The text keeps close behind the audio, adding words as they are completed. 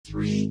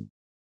3,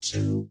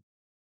 2,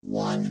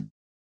 1.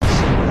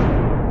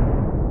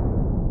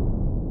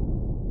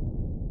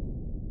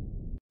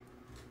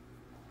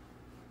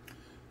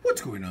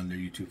 What's going on there,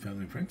 YouTube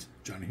family and friends?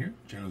 Johnny here,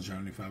 channel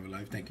Johnny 5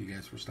 Alive. Thank you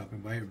guys for stopping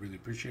by. I really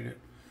appreciate it.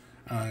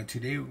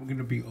 Today we're going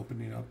to be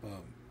opening up a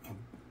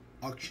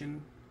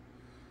auction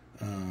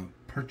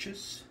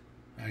purchase.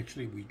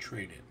 Actually, we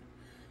traded.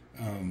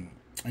 And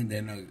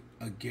then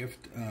a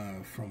gift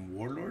from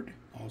Warlord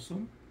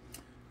also.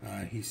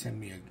 He sent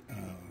me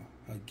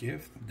a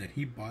gift that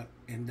he bought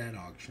in that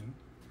auction.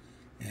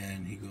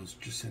 And he goes,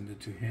 just send it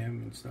to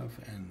him and stuff.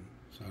 And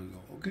so I go,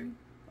 okay,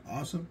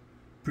 awesome.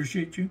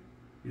 Appreciate you.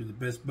 You're the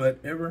best bud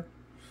ever.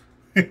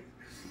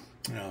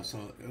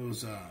 So it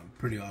was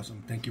pretty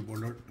awesome. Thank you,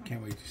 Warlord.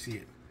 Can't wait to see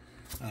it.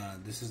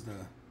 This is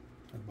the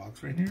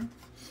box right here.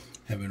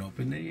 Haven't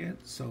opened it yet,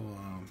 so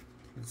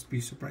let's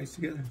be surprised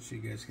together so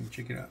you guys can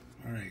check it out.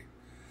 All right.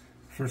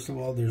 First of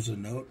all, there's a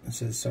note. It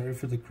says, sorry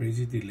for the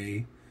crazy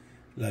delay.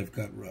 Life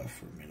got rough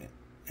for a minute.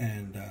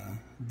 And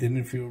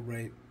didn't feel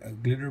right.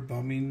 Glitter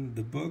bombing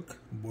the book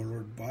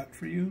Warlord bought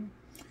for you.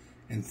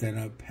 And said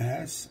I'll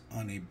pass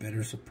on a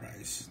better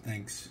surprise.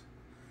 Thanks,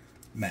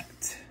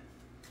 Matt.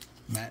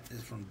 Matt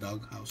is from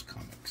Doghouse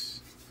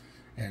Comics.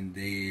 And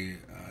they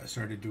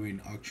started doing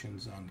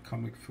auctions on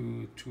Comic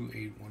Food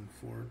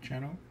 2814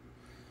 channel.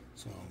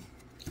 So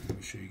let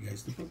me show you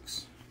guys the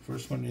books.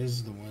 First one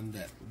is the one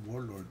that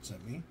Warlord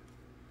sent me.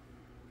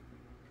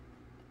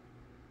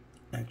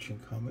 Action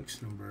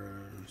Comics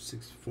number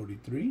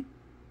 643.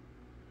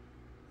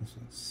 This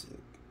one's sick.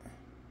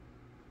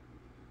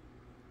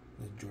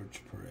 The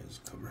George Perez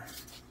cover.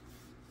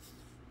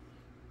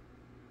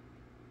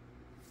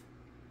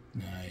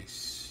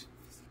 Nice.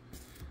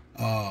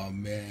 Oh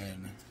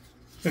man.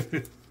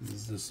 This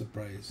is the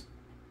surprise.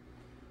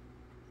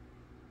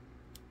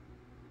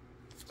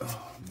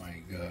 Oh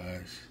my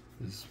gosh.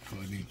 This is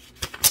funny.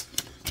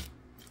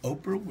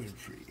 Oprah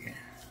Winfrey.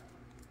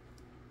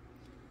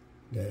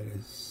 That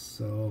is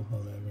so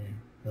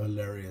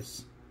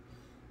hilarious.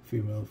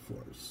 Female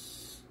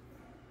force.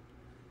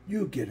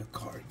 You get a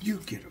card, you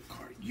get a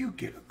card, you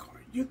get a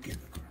card, you get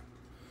a card.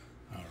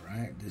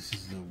 Alright, this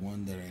is the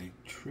one that I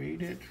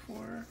traded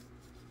for.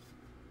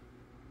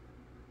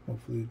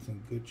 Hopefully it's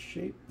in good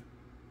shape.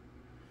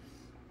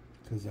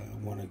 Because I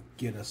want to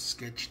get a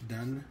sketch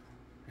done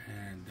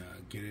and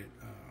get it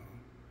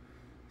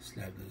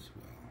slabbed as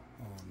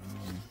well. Oh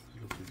no,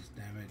 look at this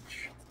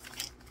damage.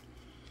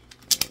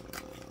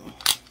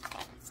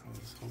 I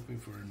was hoping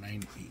for a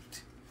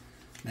 9.8.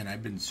 Man,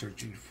 I've been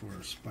searching for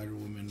a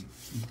Spider-Woman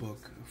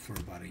book for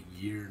about a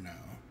year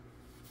now.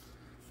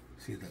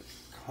 See, the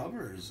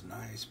cover is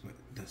nice, but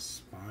the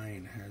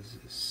spine has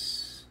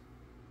this...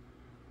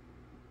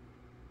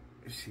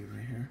 You see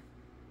right here?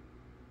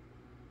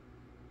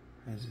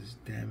 Has this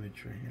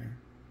damage right here.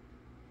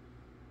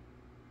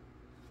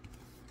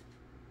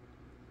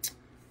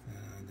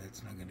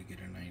 That's not going to get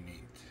a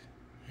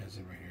 9.8. Has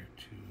it right here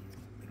too in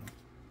the middle.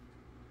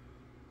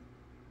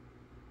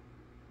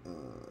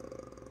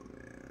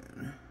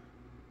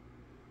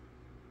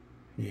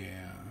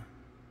 Yeah.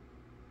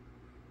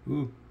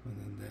 Ooh, and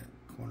then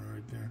that corner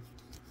right there.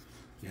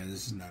 Yeah,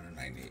 this is not a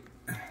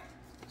 9.8.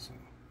 So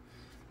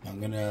I'm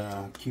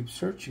gonna keep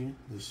searching.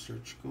 The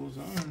search goes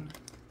on.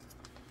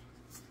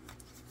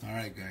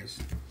 Alright guys.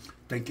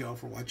 Thank you all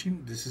for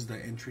watching. This is the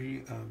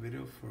entry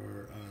video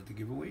for the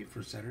giveaway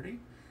for Saturday.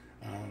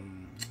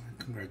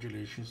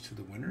 Congratulations to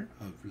the winner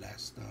of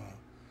last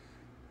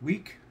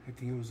week. I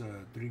think it was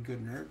 3 Good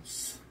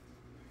Nerds.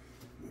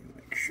 Let me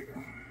make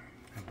sure.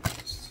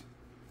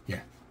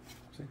 Yeah.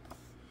 See?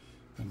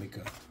 I'll make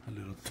a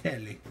little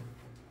tally.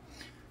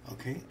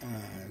 Okay.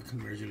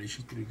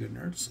 Congratulations, 3 Good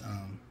Nerds.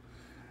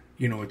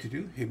 You know what to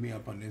do. Hit me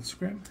up on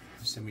Instagram.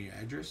 Send me your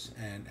address.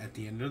 And at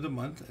the end of the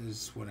month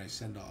is when I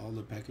send all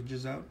the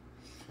packages out.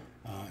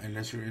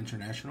 Unless you're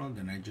international,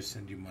 then I just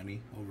send you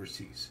money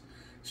overseas.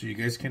 So you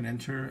guys can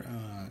enter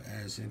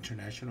as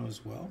international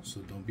as well.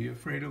 So don't be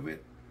afraid of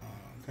it.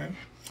 Okay.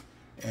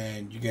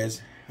 And you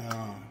guys,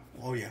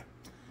 oh yeah.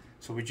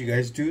 So what you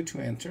guys do to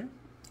enter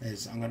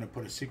is I'm going to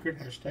put a secret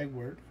hashtag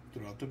word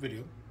throughout the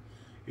video.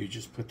 You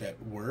just put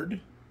that word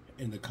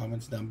in the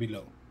comments down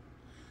below.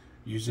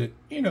 Use it,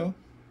 you know,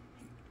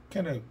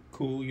 kind of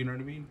cool, you know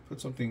what I mean? Put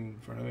something in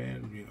front of it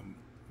and, you know,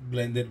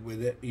 blend it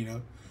with it, you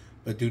know.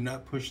 But do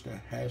not push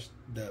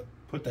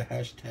put the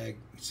hashtag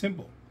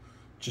symbol.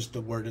 Just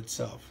the word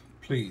itself.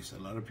 Please.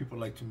 A lot of people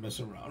like to mess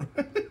around.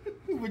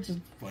 Which is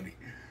funny.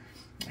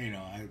 You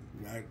know,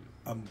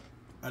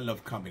 I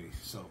love comedy,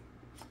 so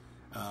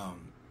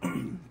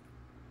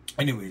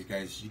anyways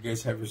guys, you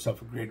guys have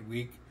yourself a great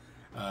week.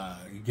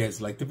 You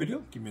guys like the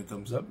video, give me a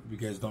thumbs up. If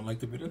you guys don't like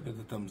the video, hit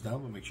the thumbs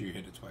down, but make sure you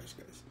hit it twice,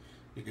 guys.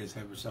 You guys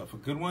have yourself a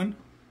good one.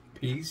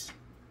 Peace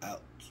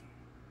out.